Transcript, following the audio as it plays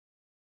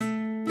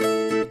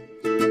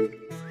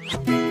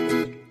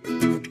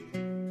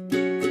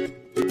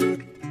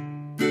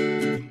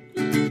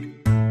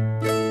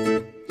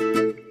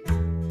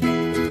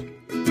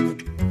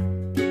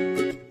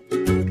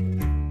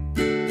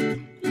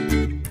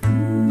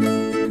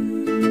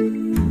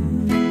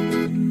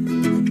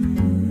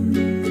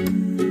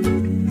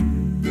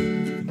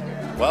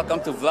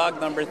Welcome to vlog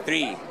number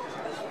 3.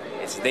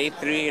 It's day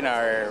 3 in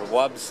our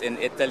Wubs in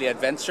Italy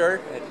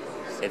adventure.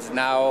 It's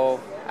now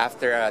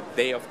after a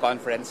day of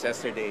conference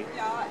yesterday.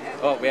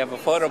 Oh, we have a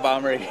photo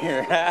bomber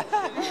here.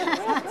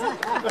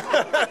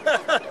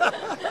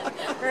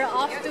 We're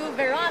off to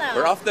Verona.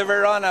 We're off to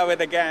Verona with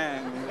the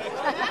gang.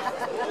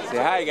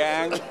 Say hi,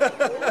 gang.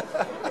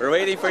 We're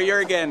waiting for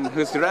Jurgen,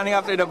 who's running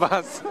after the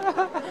bus.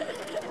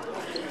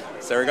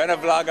 So we're gonna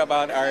vlog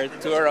about our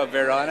tour of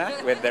Verona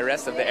with the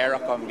rest of the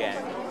Aerocom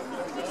gang.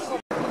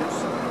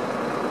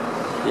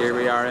 Here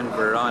we are in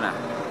Verona,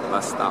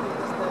 bus stop.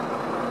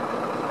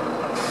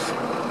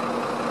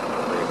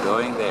 We're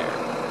going there.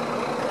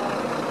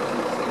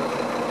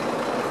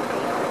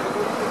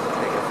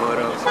 Take a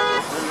photo.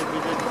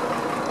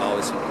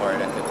 Always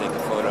important to take a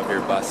photo of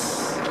your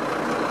bus,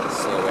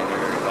 so when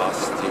you're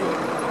lost you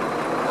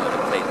know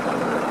the plate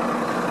number.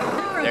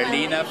 They're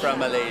Lina from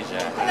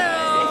Malaysia.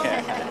 Hello.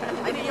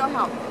 Yeah. I need your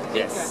help.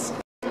 Yes.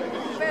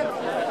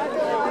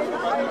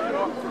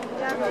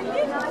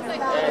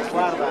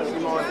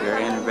 We're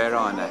in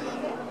Verona,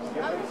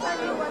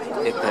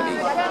 Italy.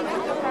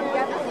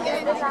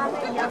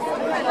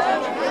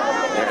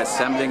 They're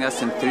assembling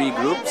us in 3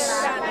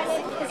 groups.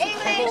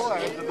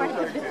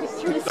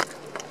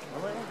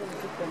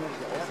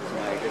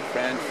 My good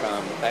friend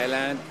from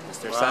Thailand,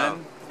 Mr. Wow.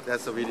 San.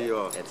 That's a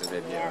video. It's a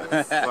video.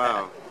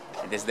 Wow.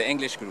 It is the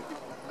English group.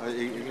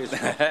 English,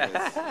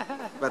 yes.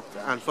 But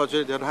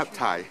unfortunately, they don't have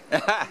Thai.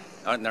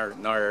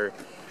 nor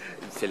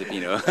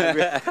Filipino.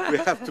 we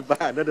have to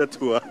buy another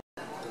tour.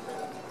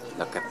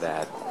 Look at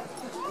that.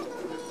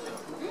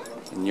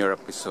 In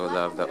Europe, we so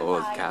love the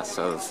old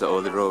castles, the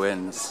old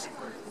ruins,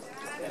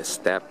 the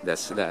step,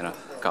 that's the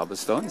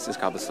cobblestone. This is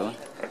cobblestone.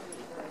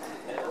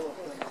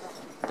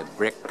 The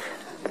brick.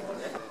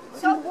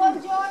 So,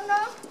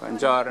 buongiorno.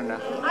 Buongiorno.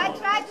 I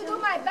try to do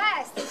my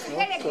best. It's a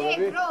very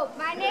big group.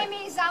 My name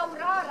is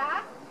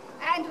Aurora,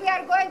 and we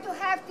are going to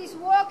have this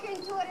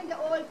walking tour in the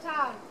old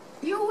town.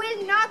 You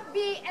will not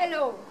be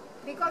alone,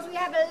 because we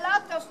have a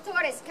lot of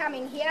tourists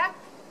coming here.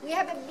 We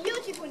have a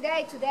beautiful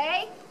day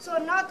today, so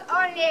not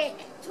only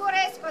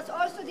tourists, but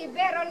also the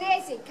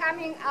Veronese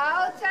coming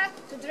out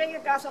to drink a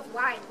glass of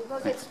wine,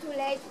 because it's too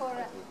late for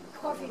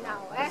coffee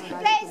now. The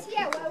place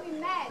here where we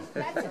met,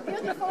 that's a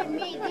beautiful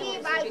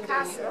medieval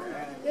castle.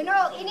 You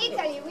know, in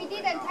Italy we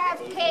didn't have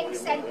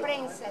kings and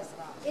princes.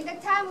 In the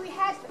time we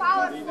had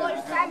powerful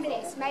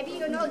families, maybe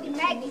you know the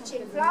Medici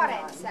in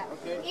Florence.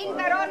 In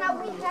Verona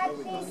we had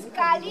this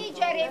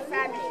Caligari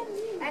family,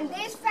 and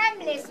these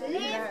families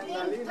lived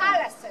in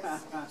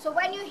palaces. So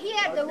when you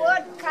hear the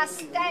word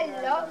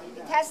castello,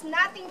 it has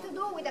nothing to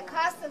do with the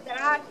castles that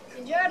are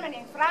in Germany,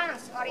 in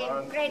France, or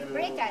in Great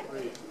Britain.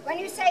 When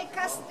you say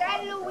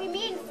castello, we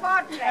mean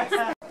fortress.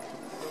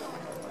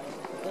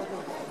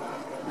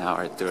 Now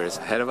our tour is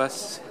ahead of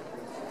us.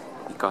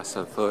 Because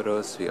of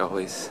photos, we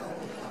always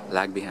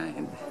lag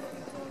behind.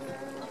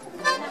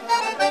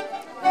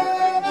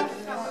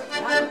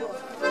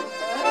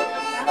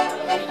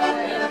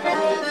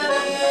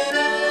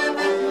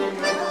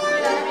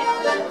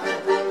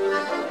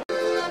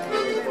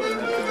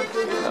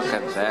 Look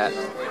at that.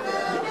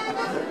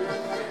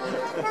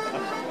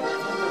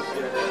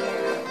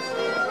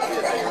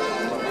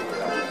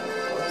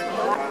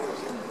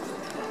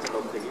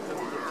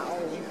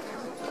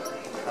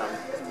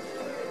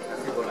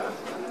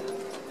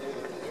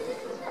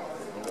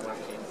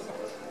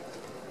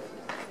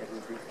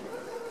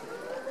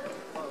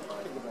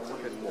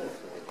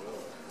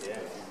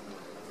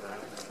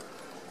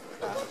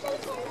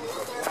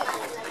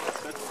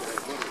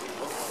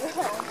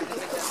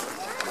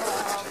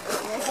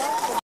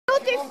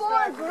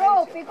 Beautiful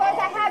group, because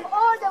I have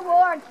all the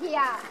words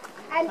here.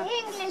 And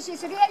English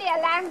is really a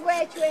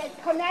language with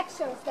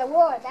connections, the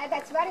word.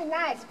 That's very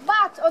nice.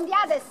 But on the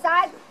other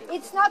side,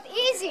 it's not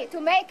easy to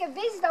make a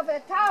visit of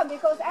the town,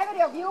 because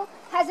every of you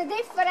has a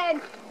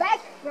different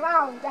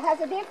background,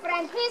 has a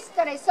different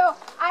history. So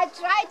I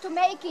try to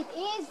make it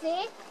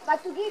easy,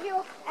 but to give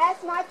you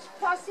as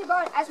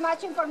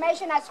much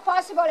information as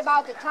possible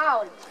about the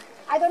town.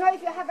 I don't know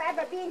if you have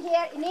ever been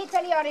here in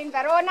Italy or in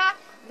Verona.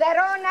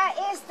 Verona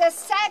is the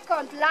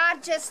 2nd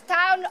largest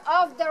town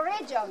of the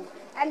region.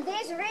 And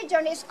this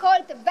region is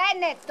called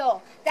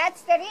Veneto.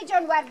 That's the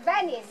region where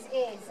Venice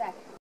is.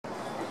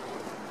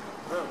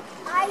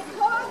 I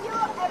told you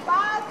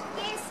about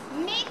this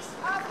mix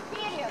of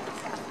periods.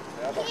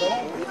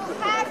 Here you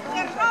have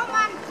the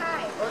Roman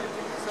time.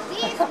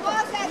 This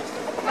was a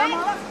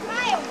kind of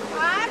triumph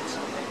arch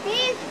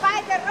built by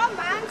the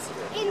Romans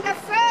in the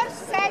 1st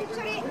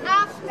century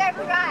after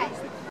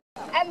Christ.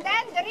 And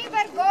then the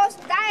river goes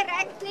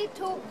directly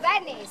to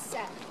Venice.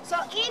 So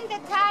in the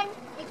time,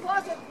 it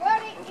was a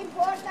very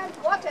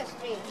important water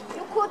street.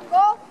 You could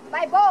go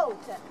by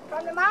boat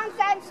from the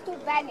mountains to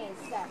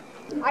Venice.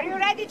 Are you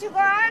ready to go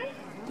on?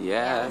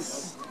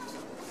 Yes.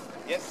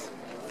 Yes.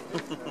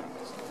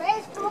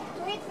 Facebook,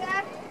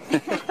 Twitter.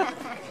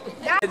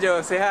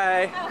 Joe, say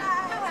hi.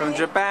 From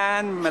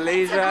Japan,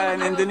 Malaysia,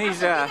 and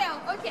Indonesia.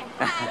 Okay,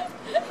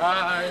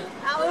 hi.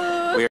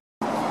 Hi. We're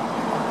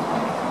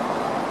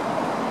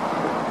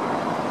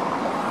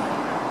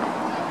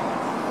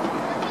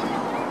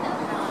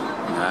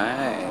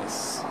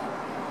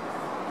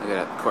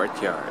that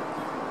courtyard.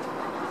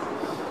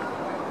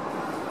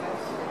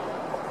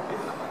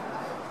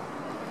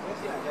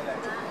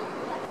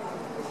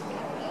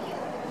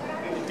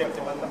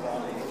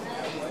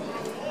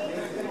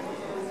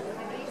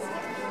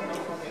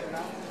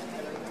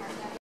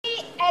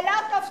 A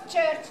lot of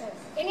churches.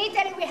 In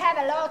Italy we have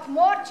a lot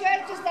more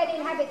churches than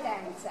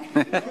inhabitants.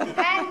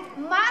 And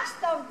most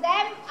of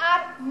them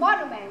are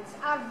monuments,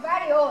 are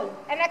very old.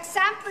 An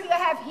example you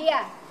have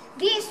here.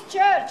 This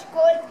church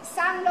called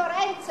San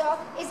Lorenzo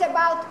is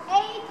about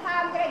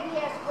 800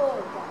 years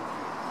old.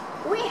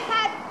 We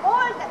had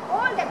all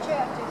the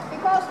churches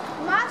because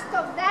most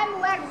of them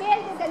were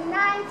built in the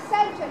 9th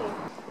century.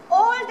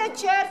 All the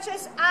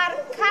churches are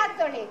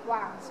Catholic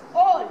ones,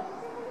 all.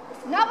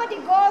 Nobody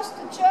goes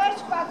to church,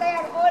 but they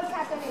are all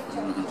Catholic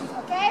churches,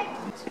 okay?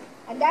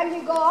 And then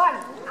we go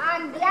on.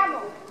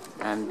 Andiamo.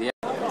 And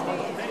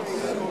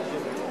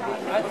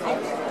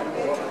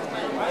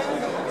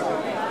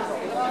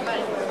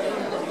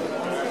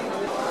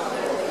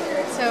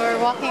So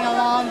we're walking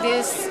along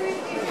this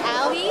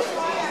alley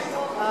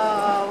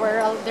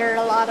where there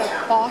are a lot of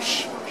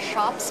posh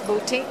shops,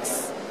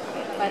 boutiques.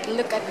 But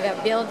look at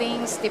the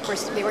buildings. They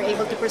were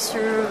able to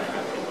preserve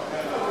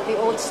the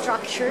old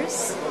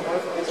structures,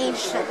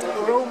 ancient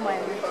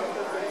Roman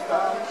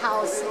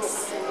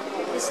houses,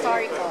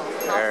 historical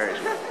houses.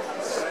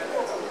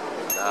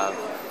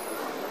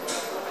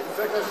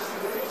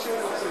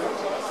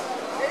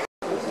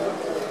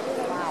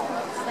 Wow,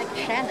 it's like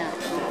Siena.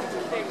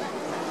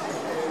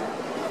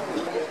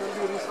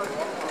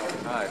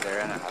 oh,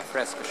 they're in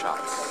fresco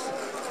shops.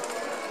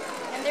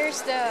 And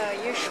there's the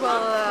usual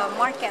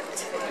market.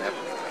 Yep.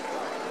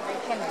 Where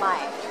you can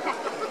buy.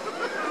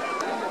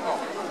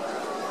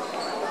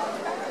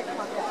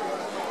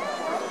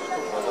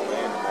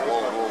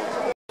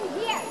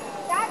 Here,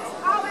 that's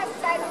our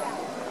center.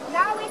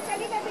 Now it's a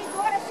little bit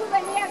more a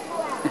souvenir to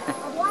us.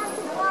 I want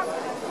to walk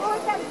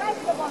fruit and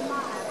vegetable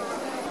market.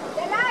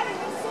 The lion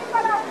is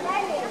symbol of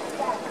Venice.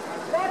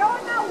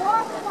 Verona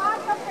was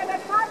part of the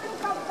Republic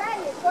of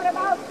Venice for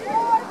about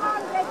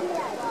 400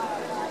 years.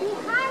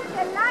 Behind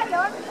the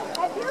lion,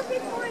 a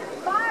beautiful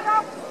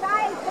Baroque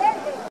style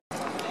building.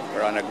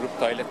 We're on a group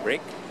toilet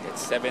break.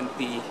 It's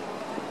 70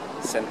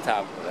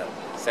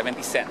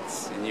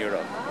 cents in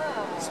euro.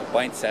 So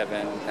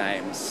 0.7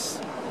 times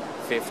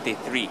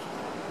 53.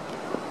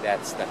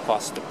 That's the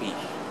cost to pee.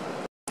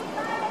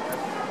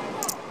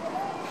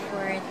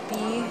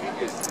 40,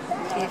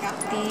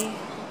 50.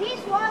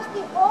 This was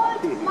the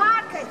old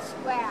market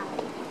square,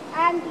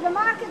 and the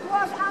market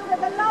was under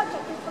the loggia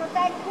to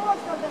protect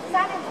goods from the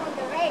sun and from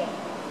the rain.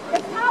 The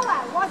tower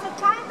was a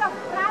kind of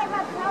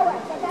private tower,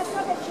 but that's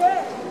not a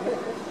church.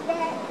 The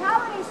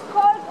tower is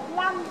called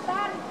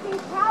Lamberti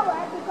Tower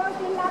because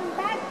the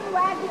Lamberti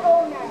were the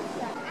owners.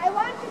 I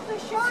wanted to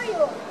show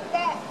you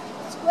the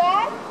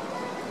square,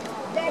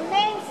 the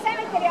main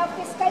cemetery of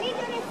the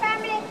Scaligeri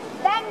family,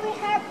 then we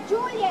have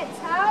Juliet's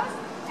house,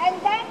 and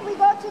then we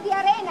go to the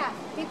arena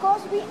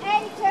because we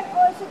enter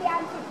also the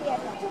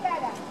amphitheater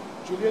together.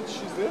 Juliet,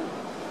 she's there?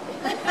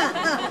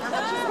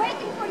 She's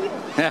waiting for you.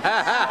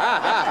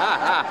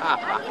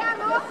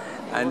 Andiamo.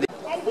 And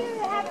And here we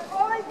have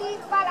all the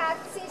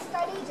palazzi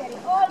Scaligeri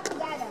all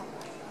together.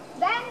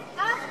 Then,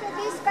 after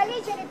this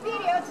Scaligeri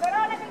period,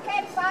 Verona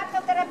became part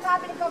of the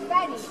Republic of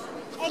Venice.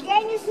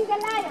 Again, you see the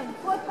lion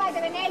put by the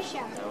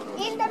Venetians.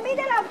 In the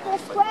middle of the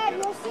square,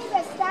 you see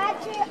the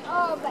statue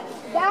of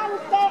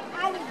Dante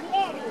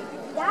Alighieri.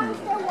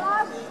 Dante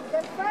was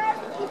the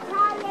first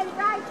Italian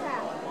writer,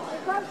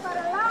 because for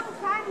a long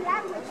time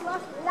language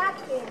was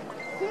Latin.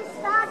 He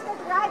started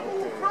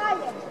writing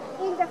Italian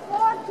in the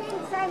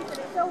 14th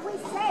century, so we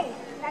say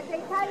that the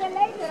Italian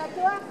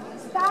literature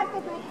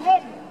started with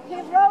him.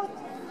 He wrote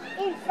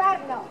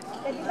Inferno,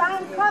 the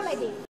Divine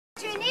Comedy.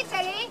 In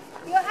Italy,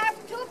 you have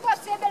two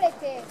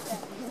possibilities,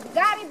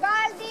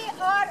 Garibaldi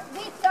or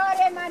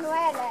Vittorio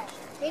Emanuele.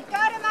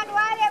 Vittorio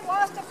Emanuele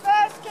was the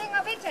first king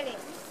of Italy.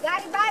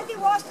 Garibaldi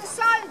was the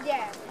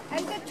soldier,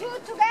 and the two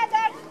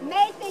together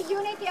made the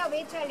unity of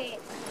Italy.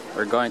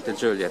 we're going to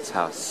Juliet's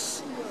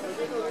house.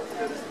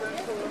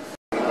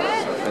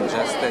 So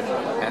congested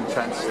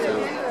entrance to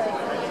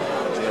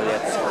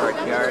Juliet's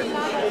courtyard.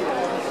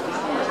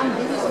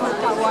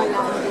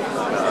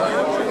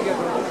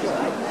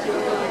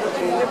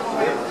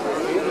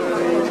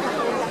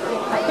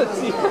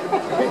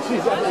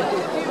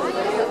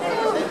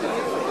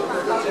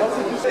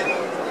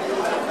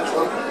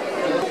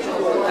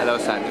 Hello,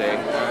 Sanjay.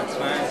 That's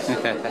nice.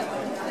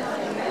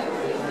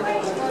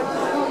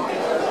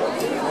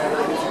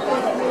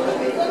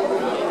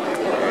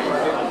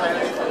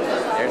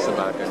 There's a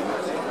balcony.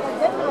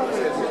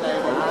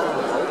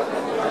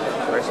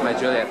 Where's my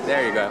Juliet?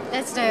 There you go.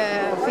 That's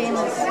the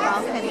famous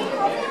balcony.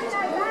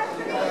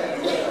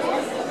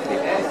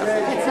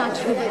 It's not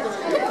Juliet.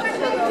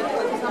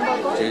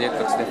 Juliet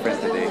looks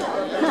different today.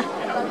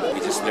 We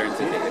just learned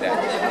today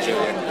that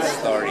Juliet's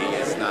story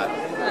is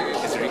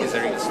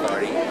a real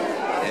story.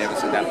 and it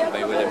was adapted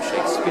by William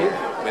Shakespeare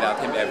without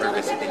him ever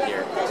visiting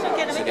here.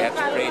 So they had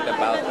to create a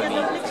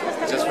balcony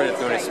just for the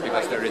tourists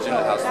because the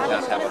original house did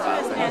not have a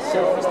balcony.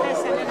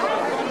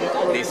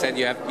 They said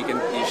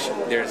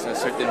there's a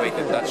certain way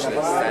to touch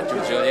the statue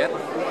of Juliet,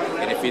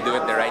 and if you do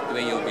it the right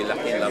way, you'll be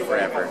lucky in love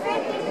forever.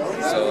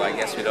 So I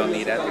guess we don't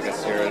need that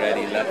because you're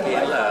already lucky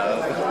in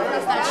love.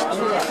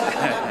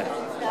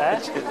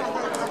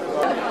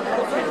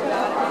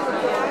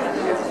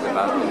 The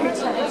balcony.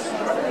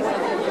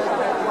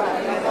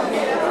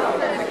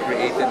 The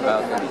created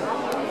balcony.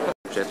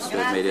 Trips,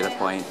 we've made it a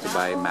point to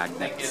buy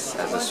magnets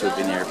as a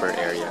souvenir per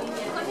area.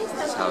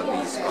 That's how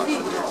these cost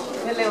here.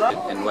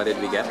 And what did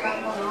we get?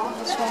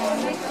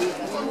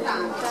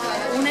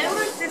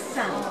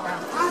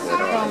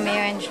 Romeo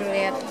and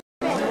Juliet.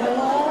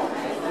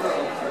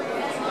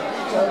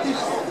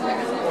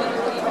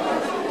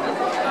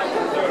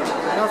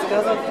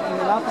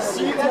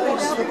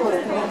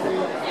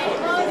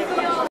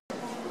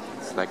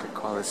 It's like a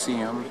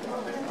Colosseum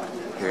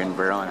here in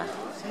Verona.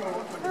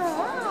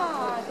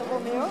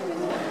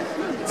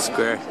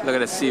 Square. Look at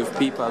the sea of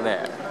people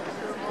there.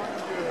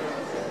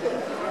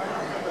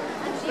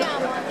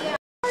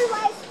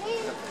 Always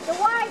in the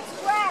white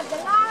square, the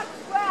large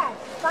square,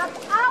 but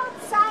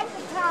outside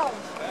the town.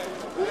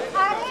 The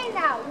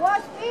arena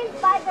was built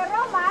by the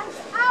Romans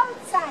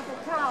outside the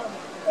town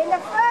in the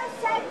 1st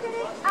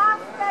century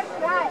after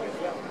Christ.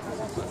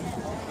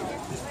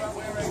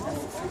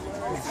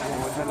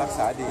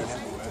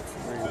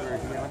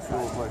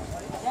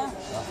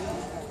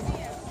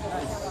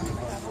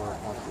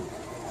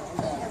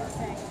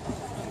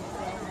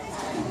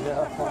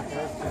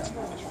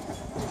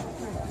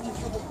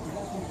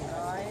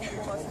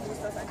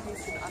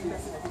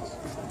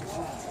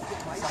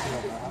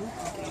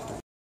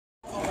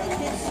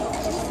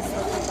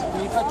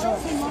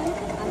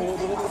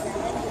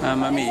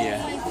 Mamma mia.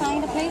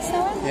 Find a place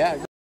now? Yeah.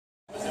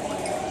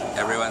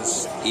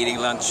 Everyone's eating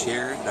lunch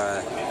here,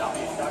 the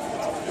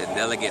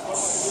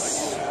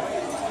delegates.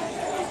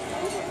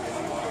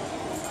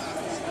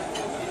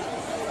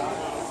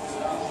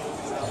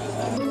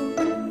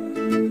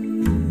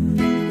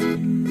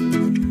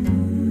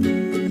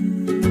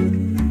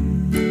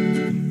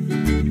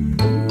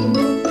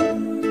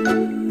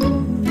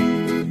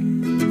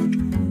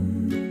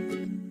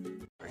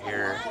 We're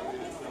here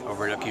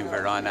overlooking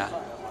Verona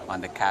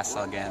on the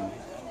castle again.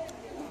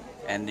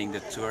 Ending the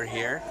tour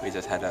here. We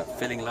just had a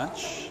filling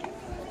lunch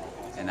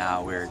and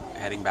now we're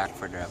heading back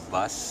for the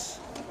bus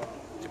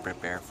to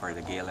prepare for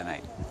the gala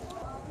night.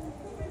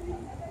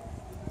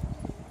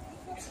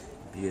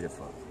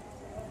 Beautiful.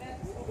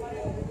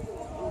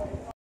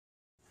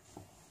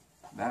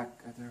 Back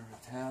at the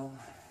hotel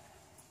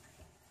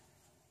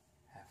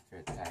after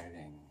a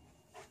tiring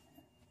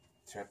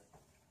trip.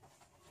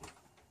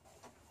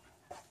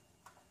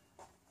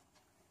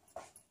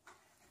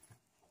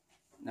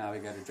 Now we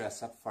got to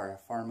dress up for a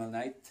formal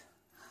night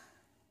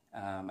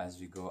as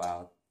we go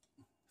out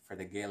for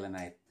the gala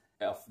night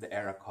of the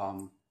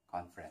ERACOM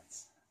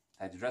conference.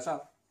 Time to dress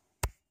up.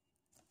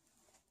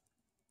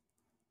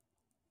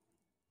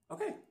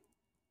 Okay,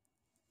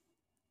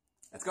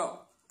 let's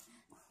go.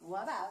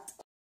 What up?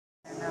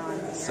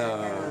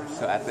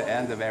 So at the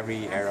end of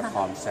every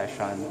ERACOM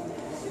session,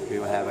 we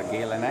will have a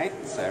gala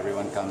night. So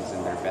everyone comes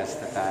in their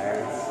best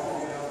attire,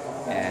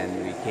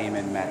 and we came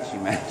in matchy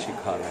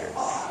colors.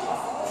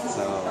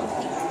 So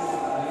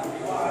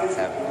let's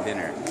have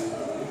dinner.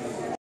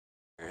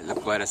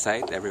 Look what a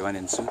sight, everyone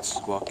in suits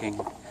walking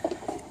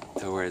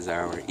towards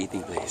our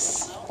eating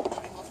place.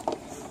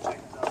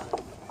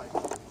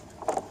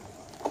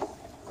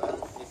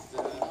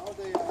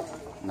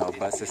 No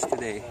buses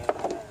today.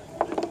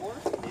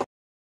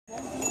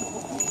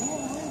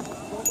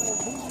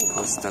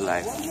 Coastal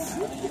life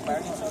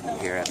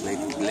here at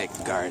Lake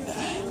Garda.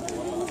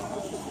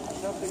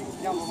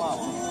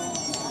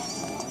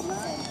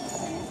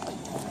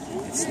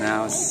 It's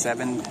now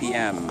 7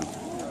 p.m.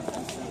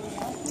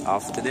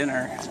 Off to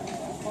dinner.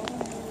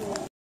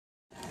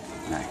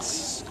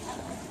 Nice.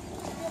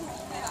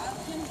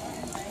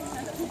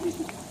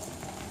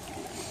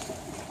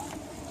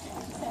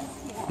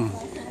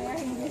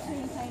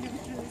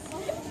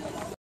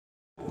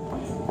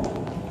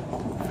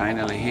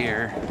 Finally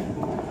here.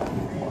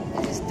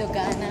 This is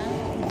Dogana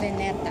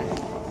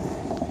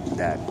Veneta.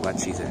 That, what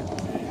she said.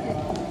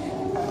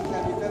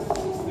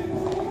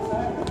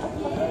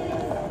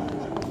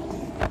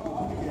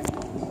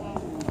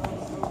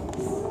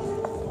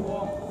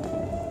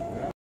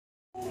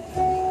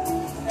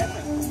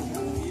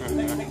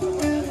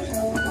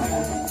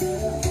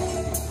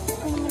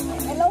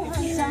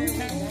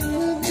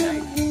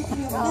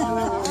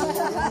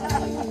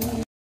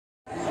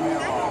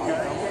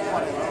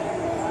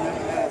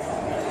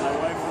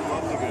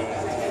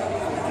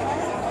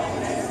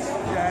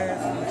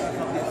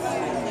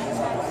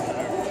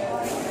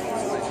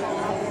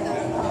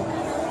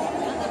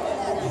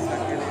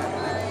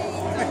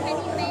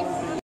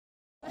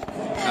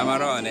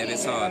 Amarone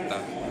risotto.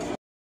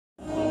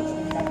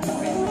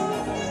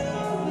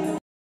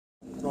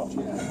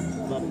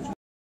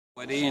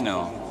 What do you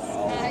know?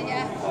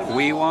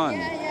 We won.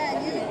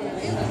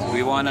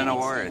 We won an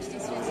award.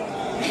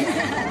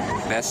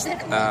 Best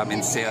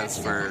in sales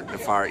for the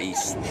Far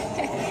East.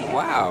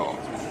 Wow.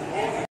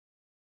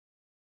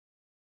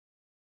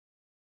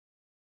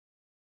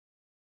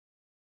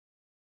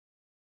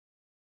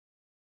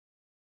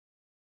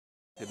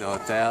 The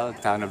hotel,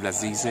 town of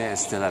Lazize, is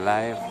still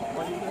alive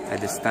at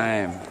this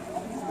time.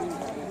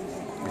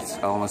 It's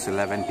almost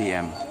 11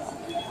 p.m.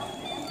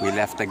 We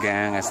left the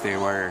gang as they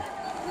were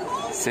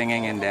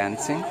singing and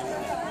dancing.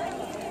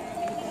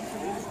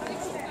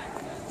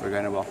 We're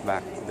gonna walk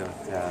back to the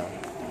hotel.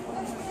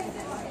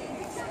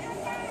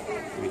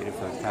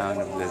 Beautiful town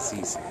of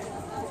Lazize.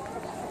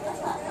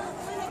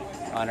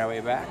 On our way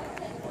back,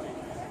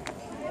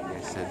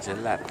 there's a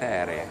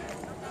gelateria.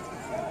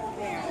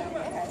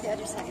 The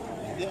other side.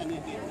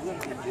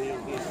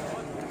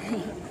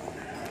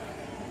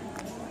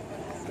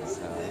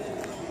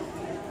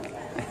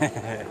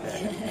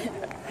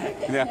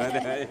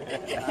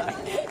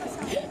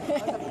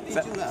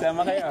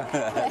 Sama kayo.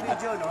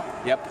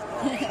 Yep.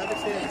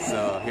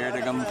 So here the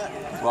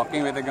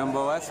walking with the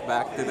Gamboas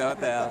back to the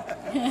hotel.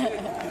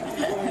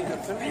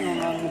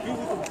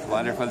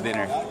 Wonderful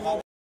dinner.